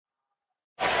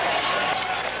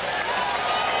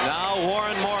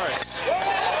Warren Morris. It's a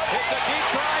deep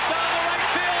drive down the right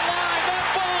field line. That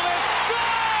ball is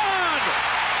gone!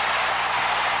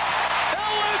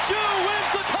 LSU wins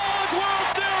the College World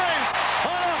Series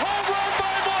on a home run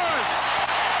by Morris.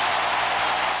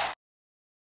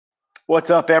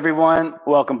 What's up, everyone?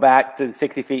 Welcome back to the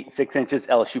 60 Feet 6 Inches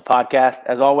LSU podcast.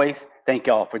 As always, thank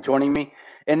y'all for joining me.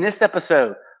 In this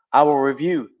episode, I will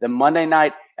review the Monday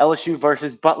night LSU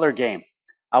versus Butler game.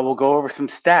 I will go over some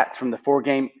stats from the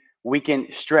four-game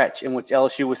weekend stretch in which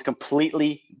LSU was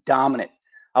completely dominant.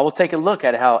 I will take a look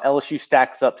at how LSU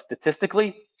stacks up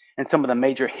statistically in some of the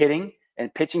major hitting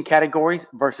and pitching categories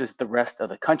versus the rest of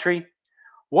the country.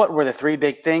 What were the three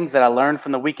big things that I learned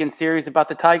from the weekend series about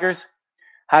the Tigers?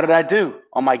 How did I do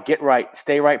on my get right,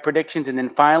 stay right predictions? And then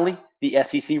finally, the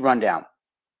SEC rundown.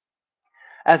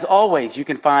 As always, you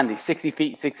can find the 60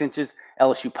 Feet 6 Inches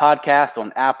LSU podcast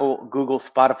on Apple, Google,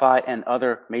 Spotify, and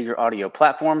other major audio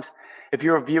platforms. If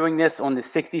you're viewing this on the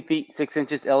 60 Feet 6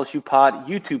 Inches LSU Pod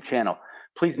YouTube channel,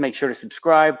 please make sure to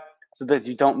subscribe so that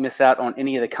you don't miss out on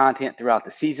any of the content throughout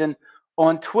the season.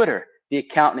 On Twitter, the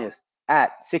account is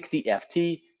at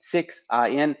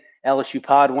 60FT6IN LSU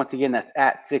Pod. Once again, that's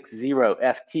at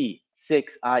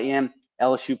 60FT6IN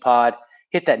LSU Pod.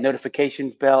 Hit that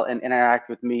notifications bell and interact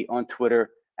with me on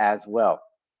Twitter as well.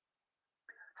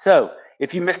 So,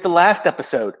 if you missed the last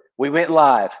episode, we went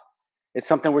live. It's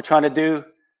something we're trying to do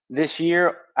this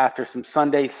year after some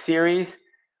Sunday series.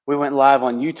 We went live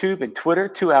on YouTube and Twitter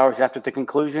 2 hours after the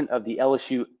conclusion of the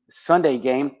LSU Sunday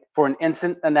game for an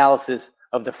instant analysis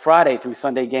of the Friday through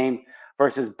Sunday game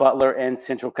versus Butler and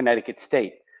Central Connecticut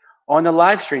State. On the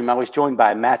live stream, I was joined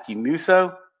by Matthew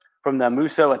Musso from the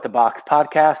Musso at the Box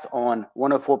podcast on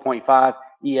 104.5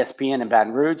 ESPN in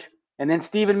Baton Rouge, and then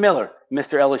Stephen Miller,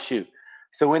 Mr. LSU.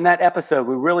 So in that episode,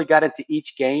 we really got into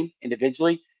each game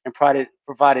individually and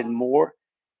provided more,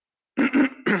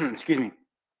 excuse me,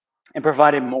 and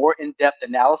provided more in-depth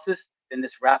analysis than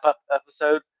this wrap-up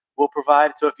episode will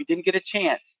provide. So if you didn't get a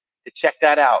chance to check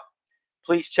that out,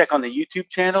 please check on the YouTube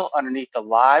channel underneath the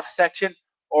live section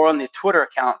or on the Twitter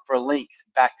account for links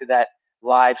back to that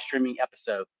live streaming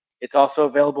episode. It's also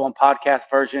available in podcast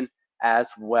version as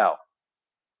well.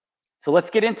 So let's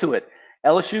get into it.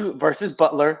 LSU versus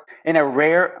Butler in a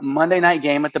rare Monday night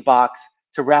game at the Box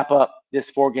to wrap up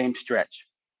this four-game stretch.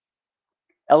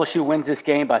 LSU wins this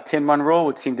game by 10-run rule,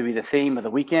 which seemed to be the theme of the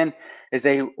weekend, as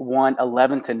they won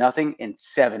 11-0 in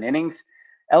 7 innings.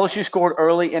 LSU scored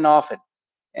early and often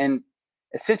and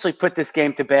essentially put this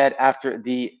game to bed after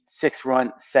the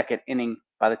 6-run second inning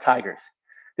by the Tigers.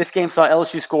 This game saw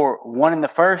LSU score 1 in the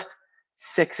first,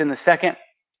 6 in the second,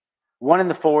 1 in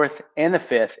the fourth and the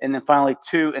fifth, and then finally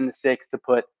 2 in the sixth to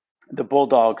put the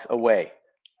Bulldogs away.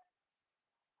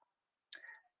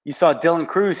 You saw Dylan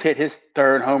Cruz hit his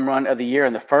third home run of the year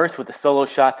in the first with a solo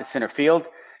shot to center field.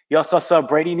 You also saw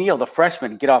Brady Neal, the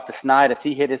freshman, get off the snide as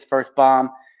he hit his first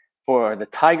bomb for the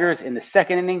Tigers in the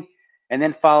second inning, and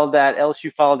then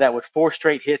LSU followed that with 4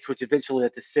 straight hits, which eventually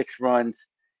led to 6 runs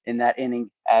in that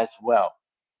inning as well.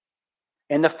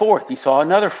 In the fourth, you saw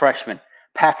another freshman,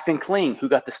 Paxton Kling, who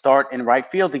got the start in right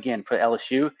field again for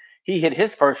LSU. He hit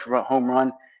his first home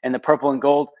run in the purple and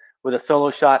gold with a solo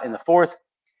shot in the fourth,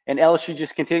 and LSU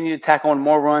just continued to tack on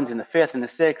more runs in the fifth and the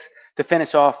sixth to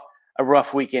finish off a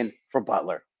rough weekend for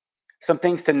Butler. Some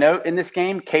things to note in this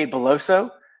game: Cade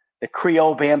Beloso, the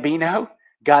Creole Bambino,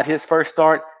 got his first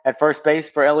start at first base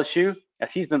for LSU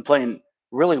as he's been playing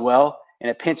really well in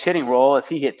a pinch hitting role as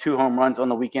he hit 2 home runs on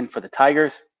the weekend for the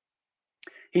Tigers.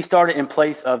 He started in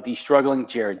place of the struggling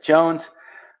Jared Jones,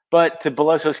 but to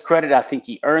Beloso's credit, I think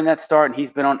he earned that start, and he's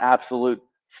been on absolute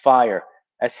fire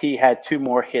as he had 2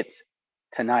 more hits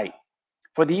tonight.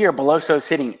 For the year, Beloso's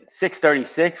hitting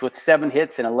 .636 with 7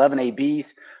 hits and 11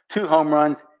 ABs, 2 home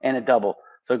runs, and a double.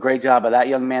 So great job by that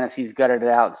young man as he's gutted it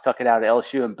out and stuck it out at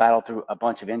LSU and battled through a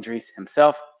bunch of injuries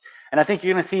himself. And I think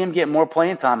you're going to see him get more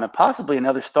playing time and possibly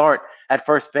another start at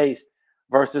first base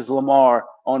versus Lamar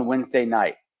on Wednesday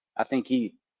night. I think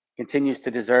he continues to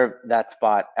deserve that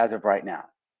spot as of right now.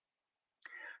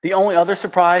 The only other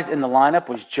surprise in the lineup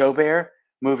was Joubert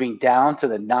moving down to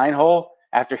the 9-hole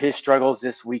after his struggles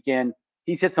this weekend.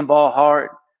 He's hit some ball hard,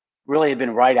 really had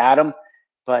been right at him,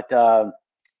 but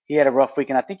he had a rough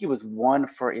weekend. I think he was 1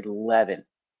 for 11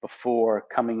 before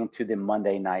coming into the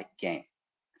Monday night game.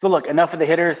 So look, enough of the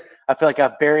hitters. I feel like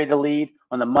I've buried the lead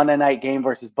on the Monday night game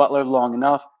versus Butler long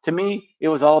enough. To me, it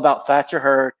was all about Thatcher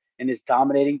Hurd and his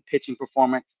dominating pitching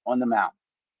performance on the mound.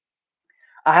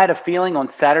 I had a feeling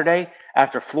on Saturday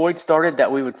after Floyd started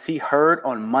that we would see Hurd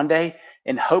on Monday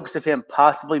in hopes of him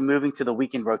possibly moving to the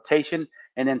weekend rotation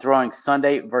and then throwing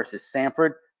Sunday versus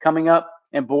Sanford coming up.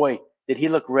 And boy, did he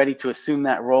look ready to assume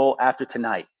that role after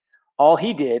tonight. All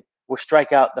he did was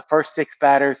strike out the first 6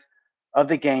 batters of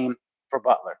the game for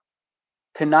Butler.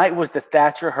 Tonight was the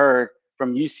Thatcher Hurd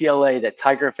from UCLA that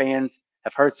Tiger fans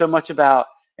have heard so much about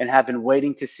and have been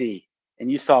waiting to see.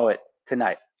 And you saw it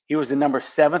tonight. He was the number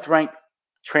 7th ranked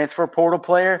transfer portal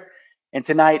player. And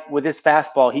tonight, with his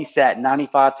fastball, he sat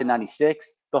 95 to 96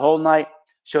 the whole night,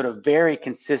 showed a very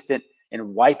consistent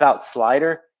and wipeout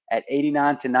slider at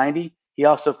 89 to 90. He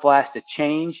also flashed a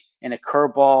change and a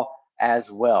curveball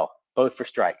as well, both for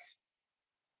strikes.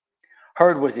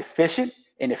 Hurd was efficient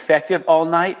and effective all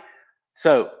night.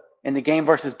 So in the game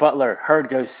versus Butler, Hurd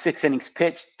goes 6 innings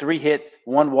pitched, 3 hits,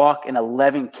 1 walk, and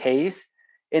 11 Ks.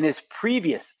 In his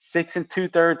previous 6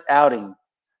 2/3 outing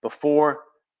before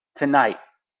tonight,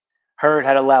 Hurd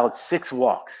had allowed 6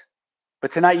 walks.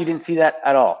 But tonight you didn't see that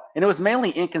at all. And it was mainly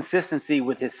inconsistency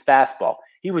with his fastball.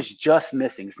 He was just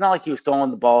missing. It's not like he was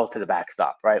throwing the ball to the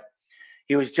backstop, right?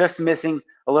 He was just missing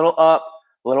a little up,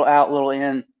 a little out, a little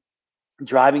in,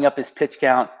 driving up his pitch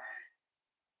count.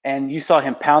 And you saw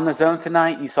him pound the zone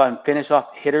tonight. You saw him finish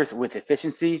off hitters with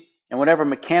efficiency. And whatever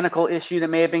mechanical issue that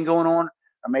may have been going on,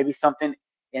 or maybe something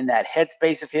in that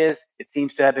headspace of his, it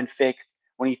seems to have been fixed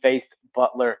when he faced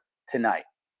Butler tonight.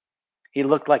 He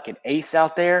looked like an ace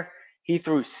out there. He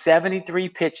threw 73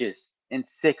 pitches in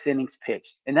 6 innings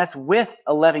pitched, and that's with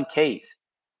 11 Ks.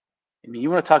 I mean, you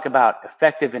want to talk about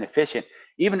effective and efficient.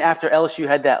 Even after LSU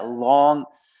had that long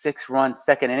 6-run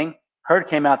second inning, Hurd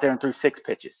came out there and threw 6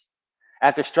 pitches.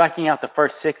 After striking out the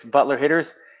first 6 Butler hitters,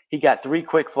 he got 3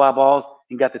 quick fly balls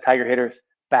and got the Tiger hitters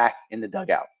back in the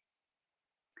dugout.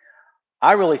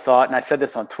 I really thought, and I said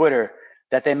this on Twitter,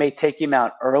 that they may take him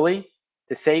out early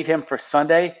to save him for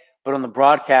Sunday. But on the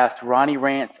broadcast, Ronnie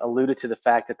Rance alluded to the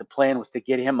fact that the plan was to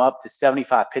get him up to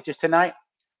 75 pitches tonight.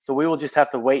 So we will just have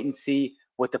to wait and see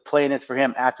what the plan is for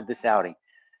him after this outing.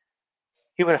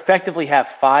 He would effectively have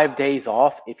 5 days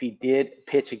off if he did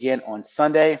pitch again on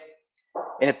Sunday.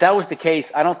 And if that was the case,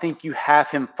 I don't think you have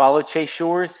him follow Chase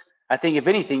Shores. I think, if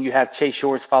anything, you have Chase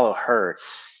Shores follow Hurd.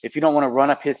 If you don't want to run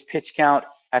up his pitch count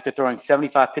after throwing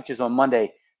 75 pitches on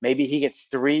Monday, maybe he gets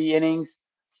 3 innings,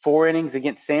 4 innings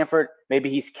against Sanford. Maybe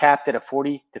he's capped at a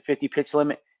 40 to 50 pitch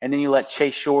limit, and then you let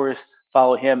Chase Shores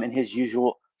follow him in his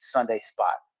usual Sunday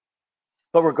spot.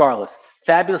 But regardless,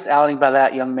 fabulous outing by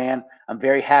that young man. I'm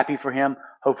very happy for him.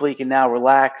 Hopefully he can now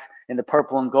relax in the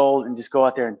purple and gold and just go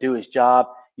out there and do his job.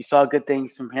 You saw good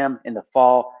things from him in the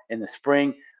fall, in the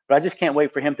spring, but I just can't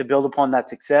wait for him to build upon that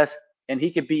success, and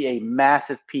he could be a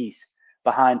massive piece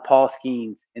behind Paul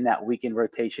Skeens in that weekend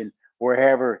rotation,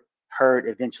 wherever Hurd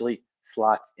eventually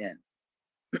slots in.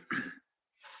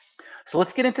 So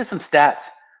let's get into some stats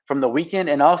from the weekend,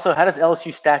 and also how does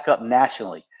LSU stack up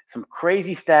nationally? Some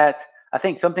crazy stats. I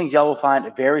think some things y'all will find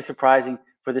very surprising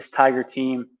for this Tiger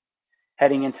team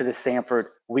heading into the Sanford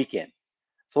weekend.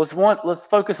 So let's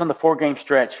focus on the 4-game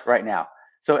stretch right now.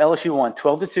 So LSU won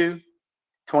 12-2,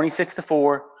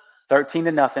 26-4,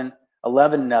 13-0,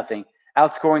 11-0,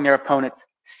 outscoring their opponents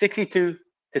 62-6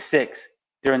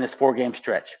 during this 4-game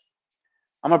stretch.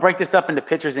 I'm going to break this up into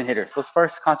pitchers and hitters. Let's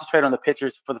first concentrate on the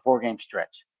pitchers for the 4-game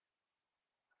stretch.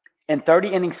 In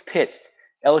 30 innings pitched,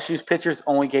 LSU's pitchers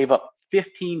only gave up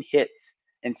 15 hits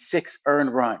and 6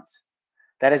 earned runs.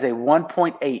 That is a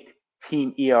 1.8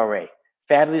 team ERA.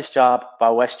 Fabulous job by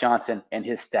Wes Johnson and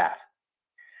his staff.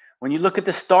 When you look at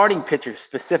the starting pitchers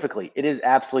specifically, it is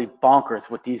absolutely bonkers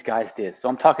what these guys did. So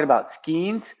I'm talking about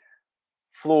Skeens,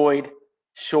 Floyd,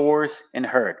 Shores, and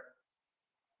Hurd.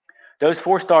 Those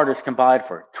 4 starters combined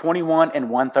for 21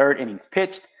 1/3 innings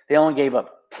pitched. They only gave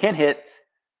up 10 hits,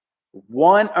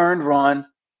 1 earned run,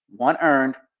 1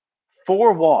 earned,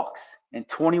 4 walks, and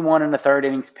 21 1/3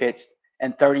 innings pitched,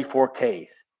 and 34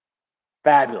 Ks.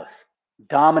 Fabulous.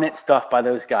 Dominant stuff by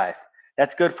those guys.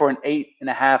 That's good for an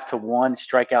 8.5 to 1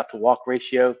 strikeout to walk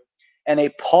ratio, and a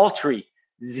paltry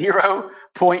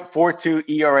 0.42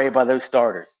 ERA by those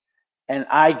starters. And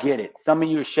I get it. Some of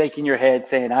you are shaking your head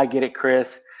saying, I get it,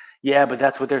 Chris. Yeah, but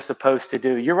that's what they're supposed to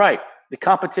do. You're right. The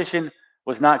competition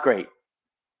was not great.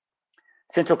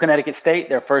 Central Connecticut State,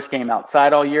 their first game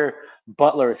outside all year.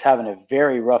 Butler is having a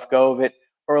very rough go of it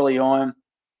early on.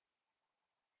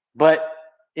 But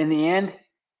in the end,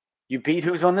 you beat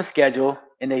who's on the schedule,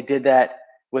 and they did that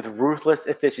with ruthless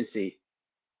efficiency.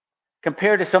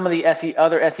 Compared to some of the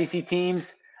other SEC teams,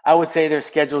 I would say their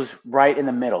schedule's right in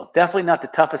the middle. Definitely not the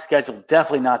toughest schedule,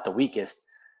 definitely not the weakest.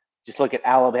 Just look at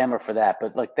Alabama for that.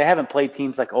 But they haven't played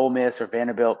teams like Ole Miss or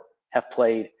Vanderbilt have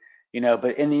played,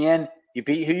 but in the end, you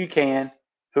beat who you can,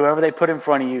 whoever they put in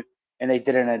front of you, and they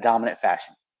did it in a dominant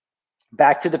fashion.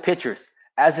 Back to the pitchers.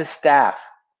 As a staff,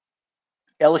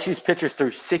 LSU's pitchers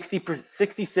threw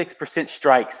 66%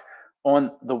 strikes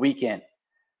on the weekend.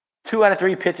 2 out of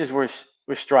 3 pitches were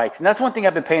strikes. And that's one thing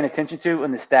I've been paying attention to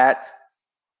in the stats.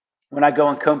 When I go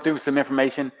and comb through some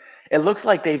information, it looks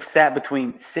like they've sat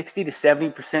between 60 to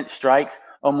 70% strikes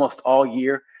almost all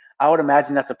year. I would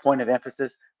imagine that's a point of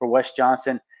emphasis for Wes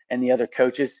Johnson and the other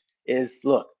coaches is,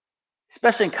 look,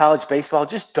 especially in college baseball,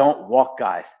 just don't walk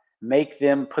guys. Make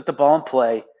them put the ball in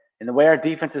play. And the way our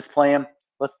defense is playing,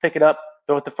 let's pick it up,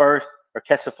 throw it to first, or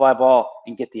catch the fly ball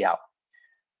and get the out.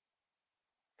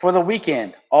 For the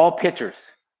weekend, all pitchers,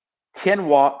 10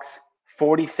 walks,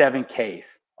 47 Ks,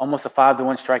 almost a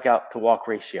 5-to-1 strikeout to walk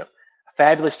ratio. A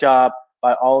fabulous job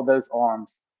by all of those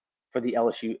arms for the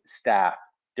LSU staff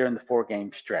during the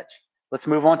 4-game stretch. Let's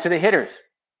move on to the hitters.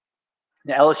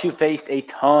 Now, LSU faced a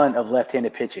ton of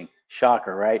left-handed pitching.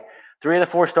 Shocker, right? 3 of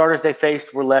the 4 starters they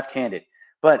faced were left-handed.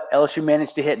 But LSU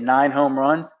managed to hit 9 home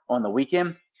runs on the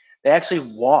weekend. They actually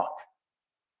walked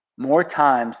more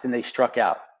times than they struck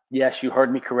out. Yes, you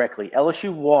heard me correctly.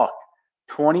 LSU walked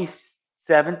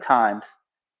 27 times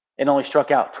and only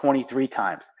struck out 23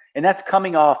 times. And that's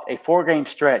coming off a 4-game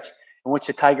stretch in which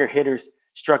the Tiger hitters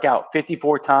struck out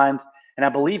 54 times and I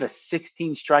believe a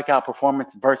 16 strikeout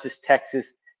performance versus Texas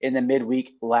in the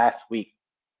midweek last week.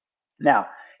 Now,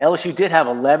 LSU did have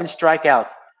 11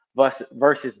 strikeouts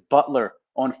versus Butler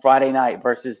on Friday night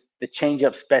versus the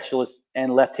changeup specialist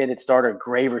and left-handed starter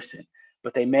Graverson.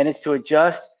 But they managed to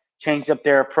adjust, changed up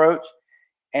their approach,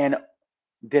 and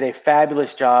did a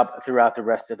fabulous job throughout the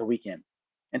rest of the weekend.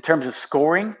 In terms of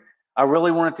scoring, I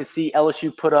really wanted to see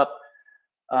LSU put up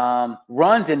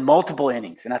runs in multiple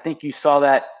innings, and I think you saw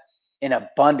that in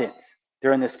abundance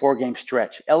during this 4-game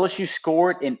stretch. LSU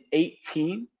scored in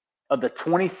 18 of the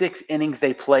 26 innings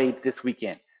they played this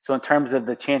weekend. So in terms of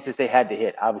the chances they had to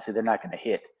hit, obviously they're not going to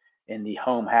hit in the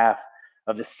home half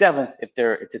of the 7th if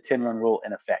it's a 10-run rule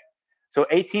in effect. So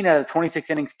 18 out of the 26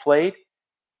 innings played,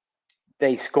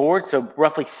 they scored. So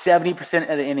roughly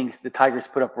 70% of the innings, the Tigers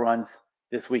put up runs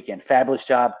this weekend. Fabulous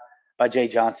job by Jay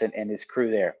Johnson and his crew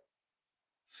there.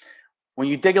 When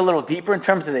you dig a little deeper in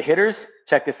terms of the hitters,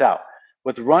 check this out.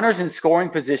 With runners in scoring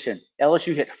position,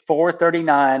 LSU hit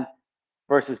 439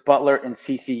 versus Butler and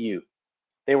CCU.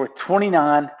 They were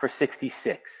 29 for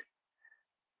 66.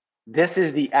 This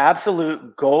is the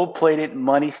absolute gold-plated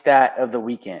money stat of the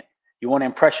weekend. You want to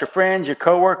impress your friends, your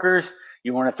coworkers,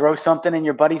 you want to throw something in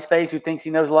your buddy's face who thinks he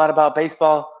knows a lot about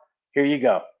baseball? Here you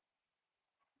go.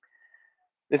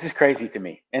 This is crazy to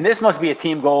me. And this must be a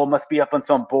team goal, must be up on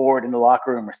some board in the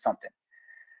locker room or something.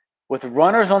 With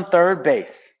runners on third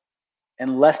base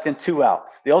and less than 2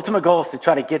 outs, the ultimate goal is to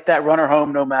try to get that runner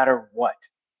home no matter what.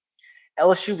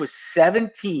 LSU was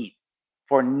 17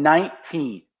 for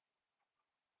 19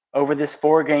 over this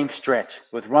 4-game stretch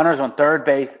with runners on third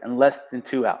base and less than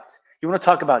 2 outs. You want to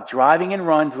talk about driving in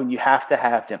runs when you have to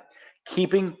have them,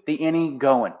 keeping the inning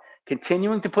going,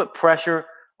 continuing to put pressure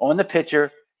on the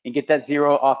pitcher and get that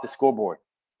 0 off the scoreboard.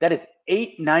 That is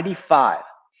 895,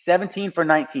 17 for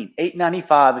 19,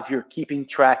 895 if you're keeping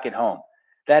track at home.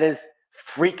 That is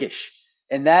freakish.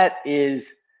 And that is,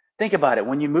 think about it.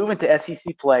 When you move into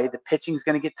SEC play, the pitching is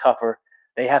going to get tougher.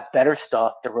 They have better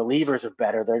stuff. The relievers are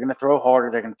better. They're going to throw harder.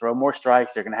 They're going to throw more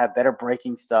strikes. They're going to have better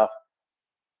breaking stuff.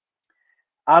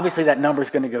 Obviously, that number is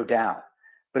going to go down.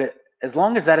 But as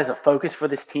long as that is a focus for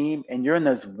this team and you're in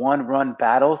those 1-run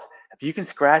battles, if you can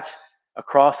scratch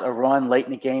across a run late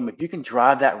in the game, if you can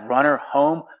drive that runner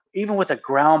home, even with a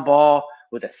ground ball,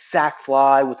 with a sac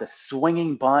fly, with a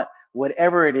swinging bunt,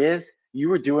 whatever it is,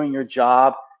 you are doing your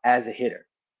job as a hitter.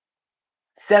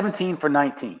 17 for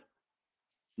 19.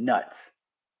 Nuts.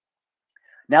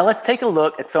 Now let's take a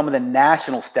look at some of the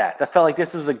national stats. I felt like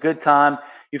this was a good time.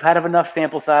 You've had enough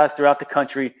sample size throughout the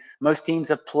country. Most teams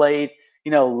have played,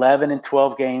 11 and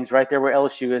 12 games right there where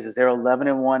LSU is they're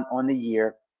 11-1 on the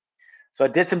year. So I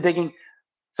did some digging.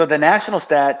 So the national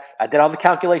stats, I did all the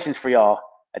calculations for y'all.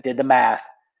 I did the math.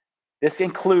 This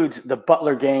includes the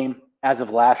Butler game as of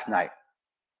last night.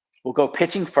 We'll go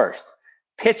pitching first.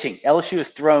 Pitching, LSU has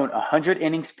thrown 100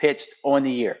 innings pitched on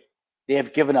the year. They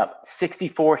have given up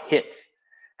 64 hits.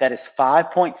 That is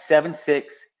 5.76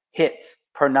 hits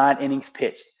per 9 innings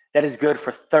pitched. That is good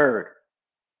for third.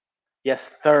 Yes,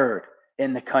 third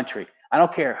in the country. I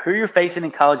don't care who you're facing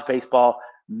in college baseball,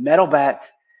 metal bats.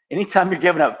 Anytime you're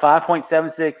giving up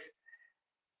 5.76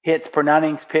 hits per 9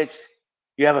 innings pitched,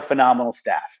 you have a phenomenal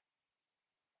staff.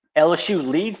 LSU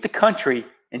leads the country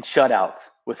in shutouts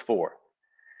with 4.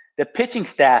 The pitching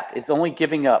staff is only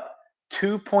giving up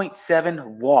 2.7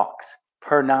 walks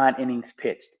per 9 innings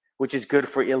pitched, which is good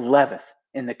for 11th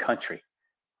in the country.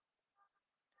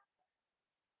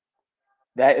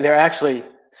 That they're actually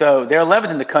So they're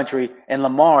 11th in the country, and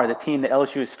Lamar, the team that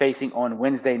LSU is facing on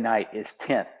Wednesday night, is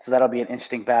 10th. So that'll be an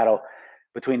interesting battle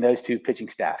between those two pitching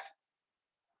staffs.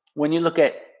 When you look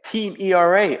at team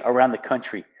ERA around the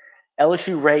country,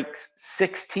 LSU ranks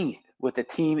 16th with a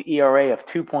team ERA of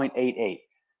 2.88.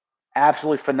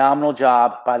 Absolutely phenomenal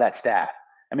job by that staff.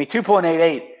 I mean,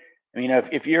 2.88. I mean,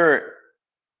 if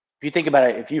you think about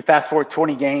it, if you fast forward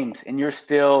 20 games and you're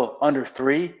still under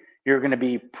 3, you're going to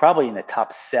be probably in the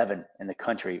top 7 in the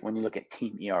country when you look at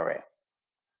team ERA.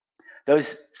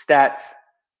 Those stats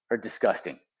are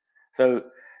disgusting. So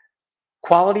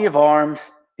quality of arms,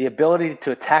 the ability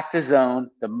to attack the zone,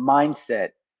 the mindset,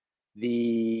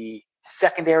 the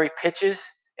secondary pitches,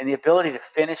 and the ability to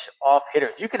finish off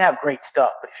hitters. You can have great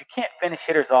stuff, but if you can't finish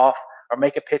hitters off or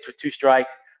make a pitch with 2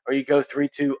 strikes, or you go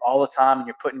 3-2 all the time and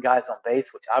you're putting guys on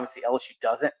base, which obviously LSU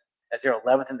doesn't, as they're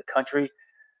 11th in the country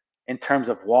in terms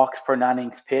of walks per 9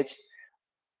 innings pitched.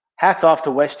 Hats off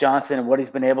to Wes Johnson and what he's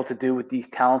been able to do with these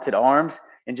talented arms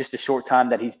in just a short time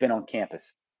that he's been on campus.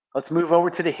 Let's move over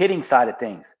to the hitting side of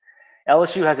things.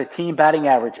 LSU has a team batting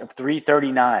average of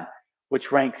 .339,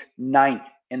 which ranks 9th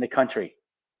in the country.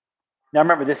 Now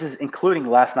remember, this is including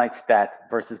last night's stats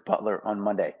versus Butler on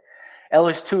Monday.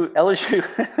 LSU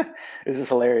this is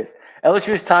hilarious. LSU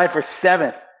is tied for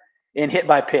 7th in hit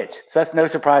by pitch. So that's no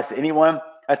surprise to anyone.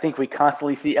 I think we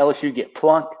constantly see LSU get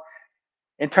plunked.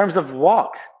 In terms of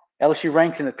walks, LSU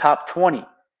ranks in the top 20.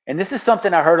 And this is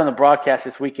something I heard on the broadcast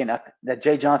this weekend that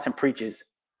Jay Johnson preaches.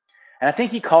 And I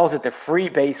think he calls it the free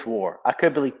base war. I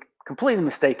could be completely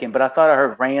mistaken, but I thought I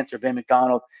heard Rance or Ben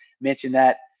McDonald mention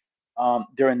that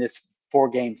during this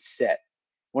 4-game set.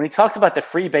 When he talks about the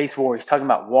free base war, he's talking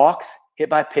about walks, hit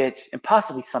by pitch, and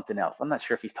possibly something else. I'm not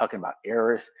sure if he's talking about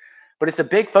errors, but it's a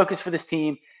big focus for this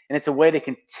team, and it's a way to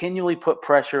continually put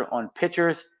pressure on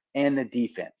pitchers and the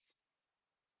defense.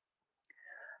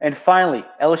 And finally,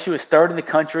 LSU is 3rd in the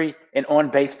country in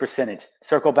on-base percentage.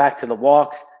 Circle back to the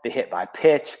walks, the hit by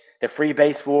pitch, the free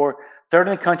base war. 3rd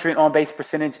in the country in on-base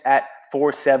percentage at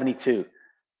 .472.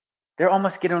 They're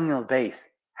almost getting on the base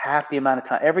half the amount of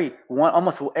time.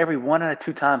 Almost every 1 out of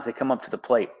 2 times they come up to the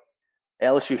plate, the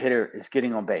LSU hitter is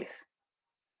getting on base.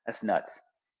 That's nuts.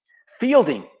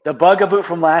 Fielding, the bugaboo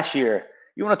from last year.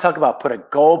 You want to talk about put a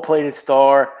gold-plated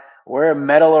star, wear a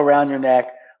medal around your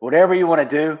neck, whatever you want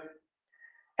to do.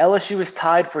 LSU is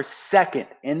tied for 2nd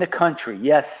in the country.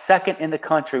 Yes, 2nd in the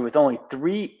country with only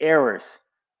 3 errors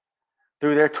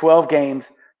through their 12 games.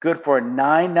 Good for a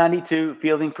 .992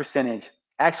 fielding percentage.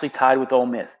 Actually tied with Ole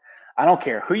Miss. I don't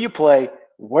care who you play,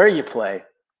 where you play.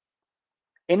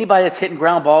 Anybody that's hitting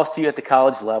ground balls to you at the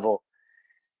college level,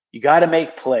 you got to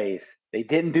make plays. They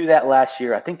didn't do that last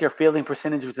year. I think their fielding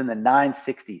percentage was in the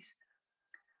 960s.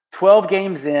 12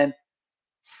 games in,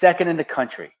 2nd in the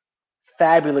country.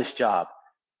 Fabulous job.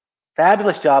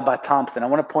 Fabulous job by Thompson. I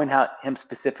want to point out him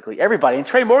specifically. Everybody. And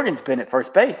Trey Morgan's been at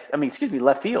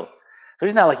left field. So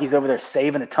he's not like he's over there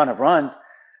saving a ton of runs.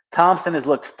 Thompson has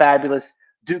looked fabulous.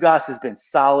 Dugas has been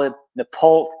solid.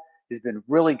 Napolt has been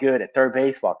really good at 3rd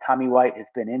base while Tommy White has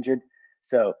been injured.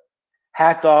 So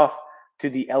hats off to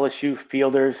the LSU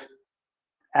fielders.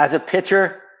 As a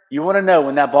pitcher, you want to know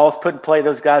when that ball's put in play,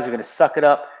 those guys are going to suck it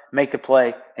up, make the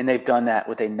play, and they've done that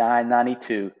with a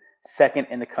 .992, 2nd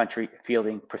in the country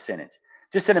fielding percentage.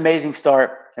 Just an amazing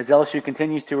start as LSU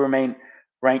continues to remain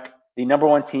ranked the number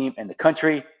 1 team in the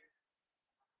country.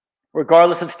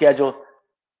 Regardless of schedule,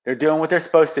 they're doing what they're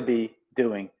supposed to be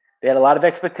doing. They had a lot of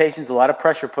expectations, a lot of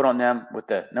pressure put on them with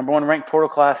the number 1 ranked portal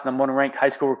class, number 1 ranked high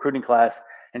school recruiting class.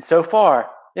 And so far,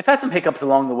 they've had some hiccups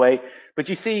along the way, but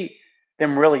you see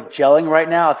them really gelling right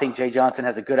now. I think Jay Johnson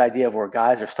has a good idea of where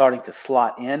guys are starting to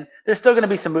slot in. There's still going to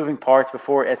be some moving parts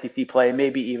before SEC play,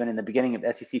 maybe even in the beginning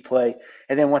of SEC play.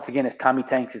 And then once again, as Tommy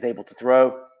Tanks is able to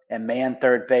throw and man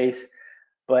 3rd base.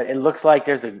 But it looks like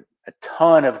there's a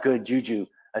ton of good juju,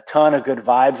 a ton of good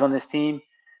vibes on this team.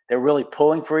 They're really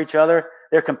pulling for each other.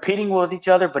 They're competing with each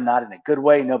other, but not in a good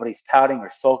way. Nobody's pouting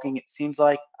or sulking, it seems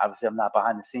like. Obviously, I'm not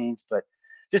behind the scenes, but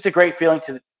just a great feeling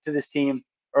to this team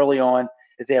early on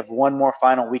as they have one more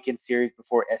final weekend series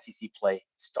before SEC play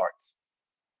starts.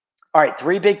 All right,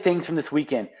 3 big things from this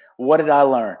weekend. What did I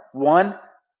learn? 1,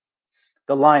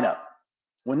 the lineup.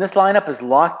 When this lineup is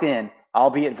locked in,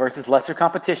 albeit versus lesser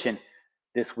competition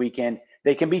this weekend,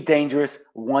 they can be dangerous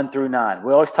 1 through 9.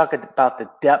 We always talk about the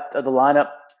depth of the lineup.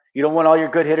 You don't want all your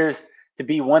good hitters to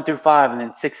be 1 through 5 and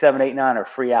then 6, 7, 8, 9 are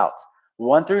free outs.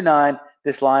 1 through 9,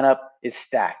 this lineup is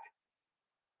stacked.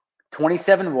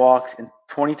 27 walks and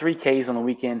 23 Ks on the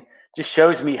weekend just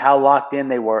shows me how locked in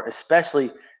they were,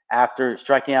 especially after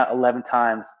striking out 11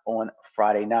 times on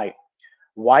Friday night.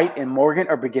 White and Morgan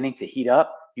are beginning to heat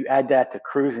up. You add that to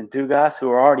Cruz and Dugas, who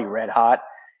are already red hot,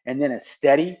 and then a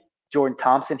steady Jordan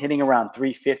Thompson hitting around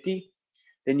 350.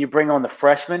 Then you bring on the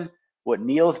freshman, what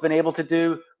Neal's been able to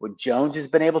do, what Jones has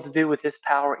been able to do with his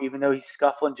power, even though he's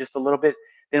scuffling just a little bit.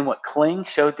 Then what Kling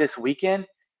showed this weekend,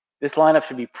 this lineup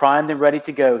should be primed and ready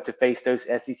to go to face those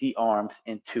SEC arms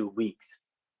in 2 weeks.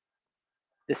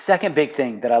 The second big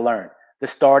thing that I learned, the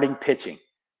starting pitching.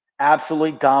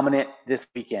 Absolutely dominant this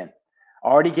weekend. I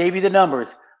already gave you the numbers,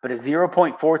 but a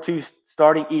 0.42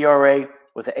 starting ERA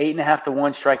with an 8.5 to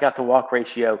 1 strikeout to walk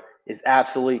ratio is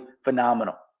absolutely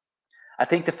phenomenal. I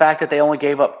think the fact that they only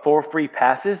gave up 4 free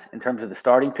passes in terms of the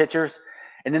starting pitchers,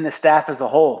 and then the staff as a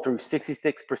whole threw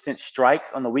 66% strikes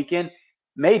on the weekend,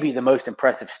 may be the most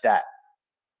impressive stat.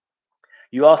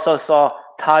 You also saw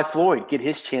Ty Floyd get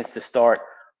his chance to start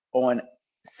on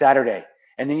Saturday.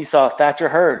 And then you saw Thatcher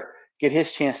Hurd get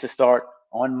his chance to start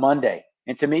on Monday.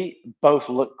 And to me, both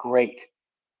looked great.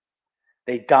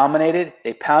 They dominated,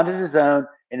 they pounded the zone,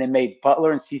 and they made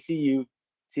Butler and CCSU,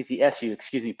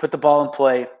 put the ball in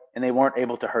play, and they weren't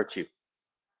able to hurt you.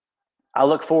 I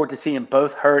look forward to seeing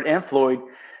both Hurd and Floyd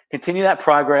continue that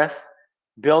progress,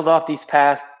 build off these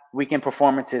past weekend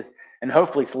performances, and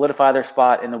hopefully solidify their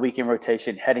spot in the weekend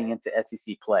rotation heading into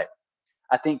SEC play.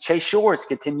 I think Chase Shores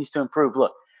continues to improve.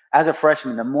 Look, as a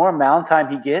freshman, the more mound time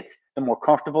he gets, the more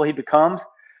comfortable he becomes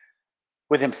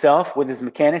with himself, with his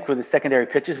mechanics, with his secondary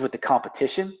pitches, with the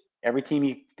competition. Every team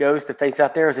he goes to face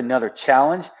out there is another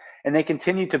challenge, and they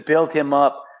continue to build him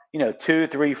up, 2,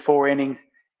 3, 4 innings.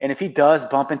 And if he does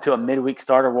bump into a midweek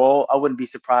starter role, I wouldn't be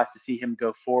surprised to see him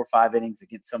go 4 or 5 innings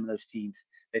against some of those teams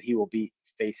that he will be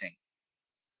facing.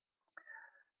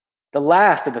 The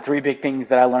last of the 3 big things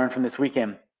that I learned from this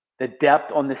weekend, the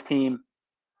depth on this team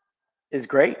is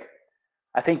great.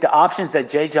 I think the options that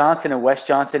Jay Johnson and Wes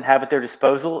Johnson have at their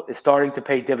disposal is starting to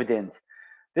pay dividends.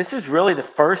 This is really the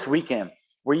first weekend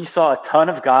where you saw a ton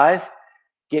of guys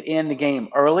get in the game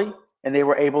early and they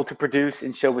were able to produce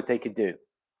and show what they could do.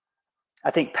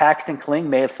 I think Paxton Kling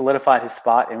may have solidified his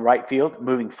spot in right field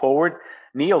moving forward.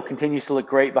 Neal continues to look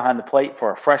great behind the plate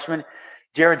for a freshman.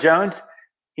 Jared Jones,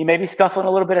 he may be scuffling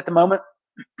a little bit at the moment,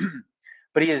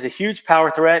 but he is a huge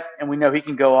power threat, and we know he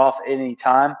can go off at any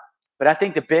time. But I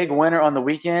think the big winner on the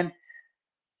weekend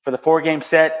for the 4-game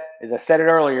set, as I said it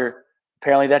earlier,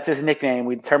 apparently that's his nickname,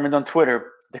 we determined on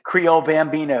Twitter, the Creole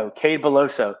Bambino, Cade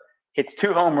Beloso, hits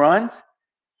 2 home runs,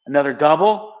 another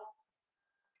double,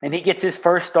 and he gets his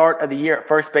first start of the year at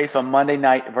first base on Monday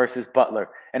night versus Butler.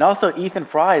 And also Ethan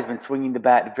Fry has been swinging the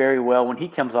bat very well when he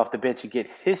comes off the bench and gets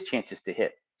his chances to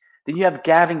hit. Then you have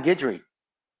Gavin Guidry,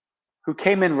 who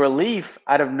came in relief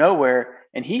out of nowhere,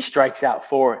 and he strikes out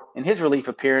for, in his relief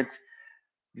appearance,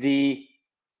 the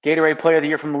Gatorade Player of the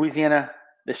Year from Louisiana,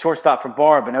 the shortstop from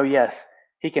Barb. And oh, yes,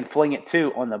 he can fling it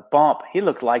too on the bump. He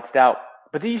looks lights out.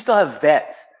 But then you still have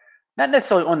vets, not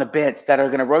necessarily on the bench, that are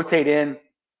going to rotate in,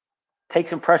 take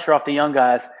some pressure off the young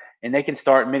guys, and they can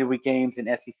start midweek games and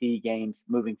SEC games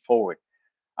moving forward.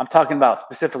 I'm talking about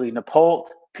specifically Napolt,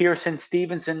 Pearson,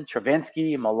 Stevenson,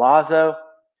 Travinsky, Milazzo.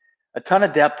 A ton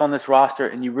of depth on this roster,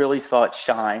 and you really saw it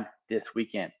shine this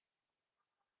weekend.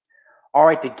 All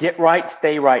right, the get right,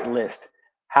 stay right list.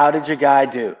 How did your guy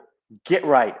do? Get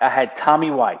right. I had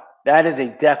Tommy White. That is a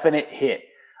definite hit.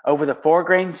 Over the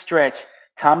 4-game stretch,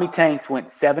 Tommy Tanks went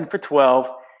 7 for 12.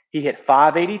 He hit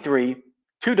 .583,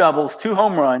 2 doubles, 2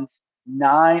 home runs,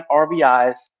 9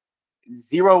 RBIs,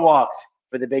 0 walks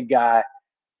for the big guy,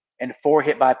 and 4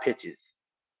 hit by pitches.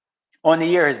 On the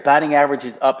year, his batting average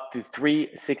is up to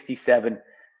 .367.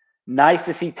 Nice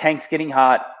to see Tanks getting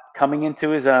hot, coming into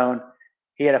his own.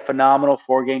 He had a phenomenal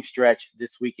 4-game stretch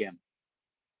this weekend.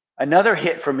 Another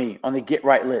hit for me on the get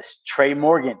right list, Trey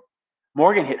Morgan.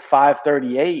 Morgan hit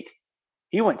 .538.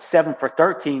 He went 7 for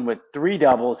 13 with 3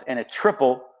 doubles and a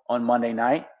triple on Monday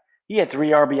night. He had 3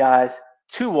 RBIs,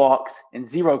 2 walks, and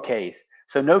 0 Ks.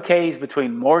 So no Ks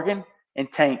between Morgan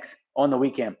and Tanks on the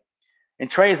weekend. And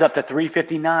Trey is up to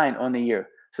 .359 on the year.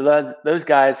 So those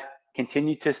guys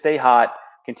continue to stay hot,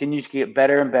 continue to get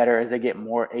better and better as they get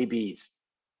more ABs.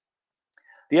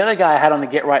 The other guy I had on the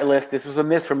get right list, this was a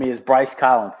miss for me, is Bryce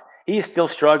Collins. He is still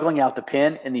struggling out the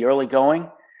pen in the early going.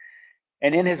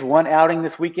 And in his one outing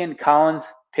this weekend, Collins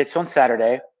pitched on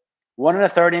Saturday, 1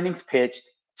 1/3 innings pitched,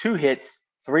 2 hits,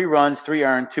 3 runs, 3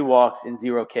 earned, 2 walks, and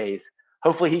 0 Ks.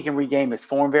 Hopefully he can regain his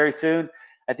form very soon.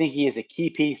 I think he is a key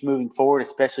piece moving forward,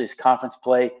 especially as conference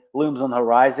play looms on the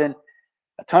horizon.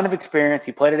 A ton of experience.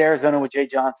 He played at Arizona with Jay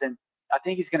Johnson. I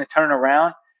think he's going to turn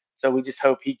around. So we just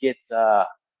hope he gets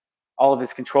all of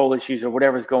his control issues or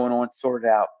whatever's going on sorted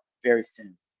out very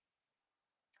soon.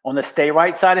 On the stay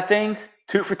right side of things,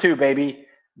 2 for 2, baby.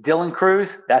 Dylan Cruz,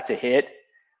 that's a hit.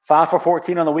 5 for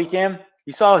 14 on the weekend.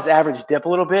 You saw his average dip a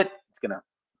little bit. Of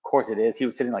course it is. He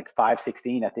was sitting like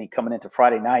 516, I think, coming into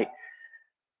Friday night.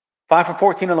 5 for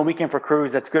 14 on the weekend for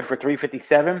Cruz. That's good for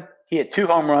 357. He hit 2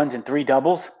 home runs and 3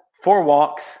 doubles, 4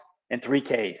 walks, and 3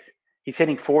 Ks. He's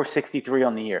hitting 463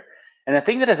 on the year. And the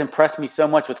thing that has impressed me so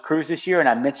much with Cruz this year, and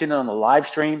I mentioned it on the live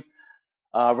stream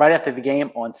right after the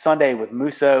game on Sunday with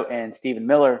Musso and Stephen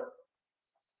Miller,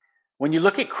 when you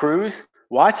look at Cruz,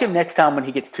 watch him next time when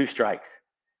he gets 2 strikes.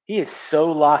 He is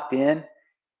so locked in.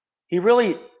 He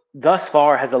really, thus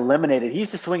far, has eliminated. He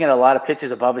used to swing at a lot of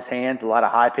pitches above his hands, a lot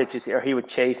of high pitches, or he would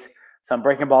chase some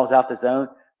breaking balls out the zone.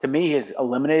 To me, he has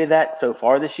eliminated that so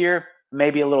far this year.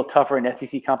 Maybe a little tougher in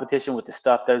SEC competition with the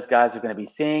stuff those guys are going to be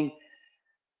seeing.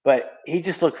 But he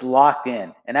just looks locked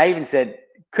in. And I even said,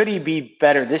 could he be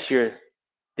better this year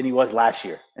than he was last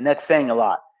year? And that's saying a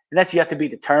lot. And that's, you have to be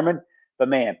determined. But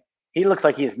man, he looks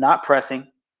like he is not pressing.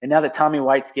 And now that Tommy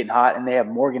White's getting hot and they have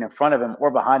Morgan in front of him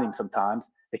or behind him sometimes,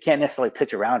 they can't necessarily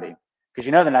pitch around him because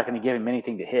they're not going to give him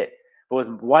anything to hit. But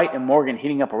with White and Morgan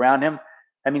heating up around him,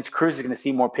 that means Cruz is going to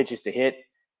see more pitches to hit.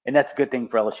 And that's a good thing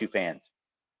for LSU fans.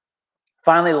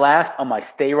 Finally, last on my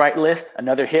stay right list,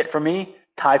 another hit for me,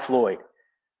 Ty Floyd.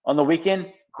 On the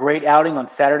weekend, great outing on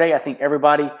Saturday. I think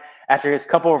everybody, after his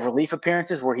couple of relief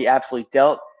appearances where he absolutely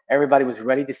dealt, everybody was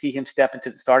ready to see him step into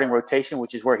the starting rotation,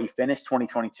 which is where he finished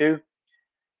 2022.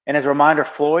 And as a reminder,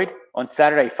 Floyd on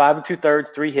Saturday, 5 2/3,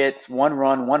 3 hits, 1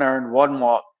 run, 1 earned, 1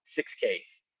 walk, 6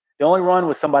 Ks. The only run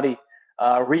was somebody,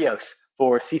 Rios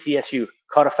for CCSU,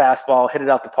 caught a fastball, hit it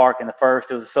out the park in the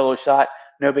first. It was a solo shot.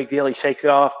 No big deal. He shakes it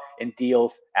off and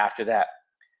deals after that.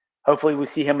 Hopefully we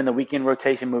see him in the weekend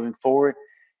rotation moving forward.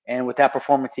 And with that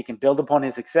performance, he can build upon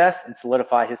his success and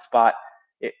solidify his spot.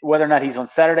 Whether or not he's on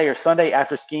Saturday or Sunday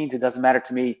after Skeens, it doesn't matter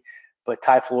to me. But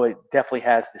Ty Floyd definitely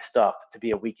has the stuff to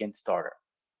be a weekend starter.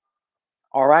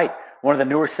 All right, one of the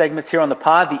newer segments here on the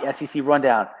pod, the SEC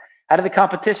Rundown. How did the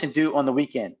competition do on the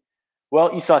weekend?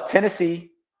 Well, you saw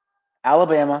Tennessee,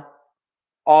 Alabama,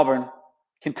 Auburn,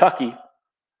 Kentucky,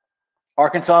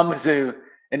 Arkansas, Mizzou,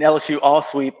 and LSU all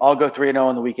sweep, all go 3-0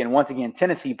 on the weekend. Once again,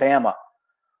 Tennessee, Bama,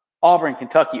 Auburn,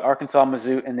 Kentucky, Arkansas,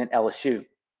 Mizzou, and then LSU.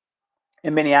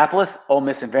 In Minneapolis, Ole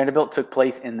Miss and Vanderbilt took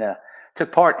part in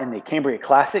the Cambria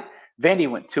Classic. Vandy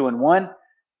went 2-1,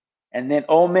 and then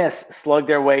Ole Miss slugged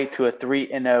their way to a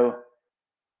 3-0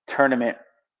 tournament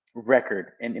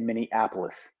record in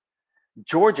Minneapolis.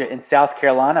 Georgia and South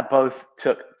Carolina both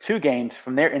took 2 games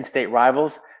from their in-state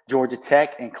rivals, Georgia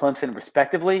Tech and Clemson,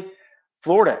 respectively.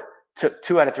 Florida took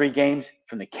 2 out of 3 games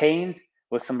from the Canes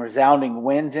with some resounding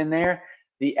wins in there.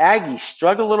 The Aggies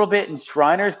struggled a little bit in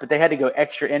Shriners, but they had to go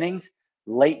extra innings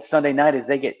late Sunday night as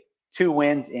they get 2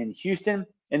 wins in Houston.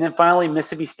 And then finally,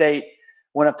 Mississippi State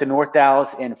went up to North Dallas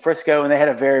and Frisco, and they had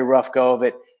a very rough go of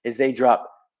it as they dropped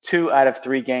 2 out of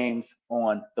 3 games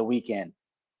on the weekend.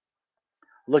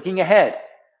 Looking ahead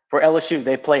for LSU,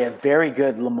 they play a very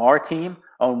good Lamar team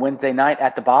on Wednesday night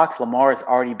at the box. Lamar has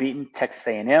already beaten Texas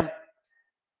A&M,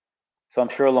 so I'm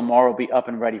sure Lamar will be up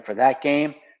and ready for that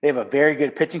game. They have a very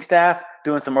good pitching staff.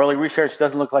 Doing some early research,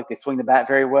 doesn't look like they swing the bat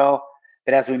very well.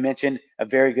 But as we mentioned, a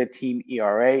very good team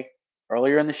ERA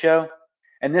earlier in the show.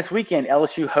 And this weekend,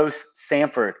 LSU hosts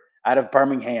Samford out of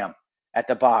Birmingham at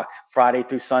the box Friday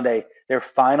through Sunday, their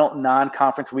final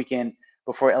non-conference weekend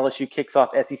before LSU kicks off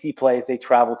SEC play as they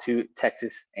travel to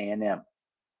Texas A&M.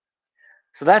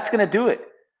 So that's going to do it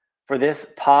for this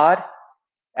pod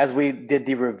as we did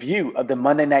the review of the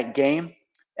Monday night game,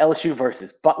 LSU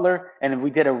versus Butler, and we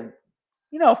did a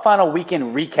final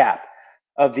weekend recap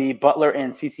of the Butler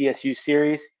and CCSU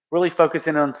series, really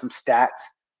focusing on some stats,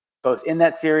 both in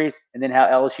that series and then how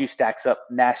LSU stacks up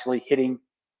nationally hitting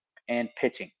and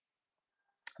pitching.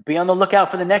 Be on the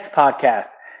lookout for the next podcast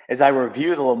as I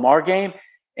review the Lamar game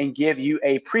and give you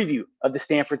a preview of the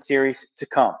Stanford series to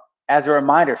come. As a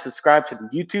reminder, subscribe to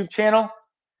the YouTube channel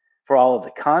for all of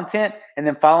the content, and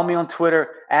then follow me on Twitter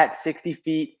at 60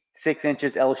 feet 6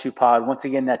 inches LSU Pod. Once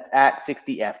again, that's at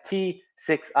 60FT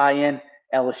 6IN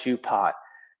LSU Pod.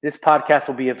 This podcast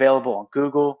will be available on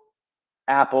Google,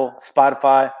 Apple,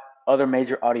 Spotify, other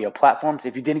major audio platforms.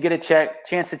 If you didn't get a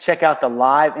chance to check out the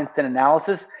live instant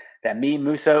analysis that me,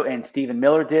 Musso, and Stephen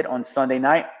Miller did on Sunday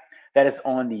night, that is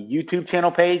on the YouTube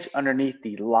channel page underneath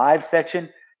the live section.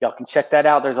 Y'all can check that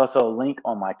out. There's also a link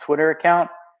on my Twitter account.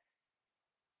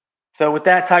 So with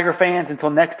that, Tiger fans, until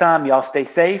next time, y'all stay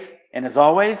safe. And as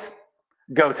always,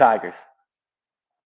 go Tigers.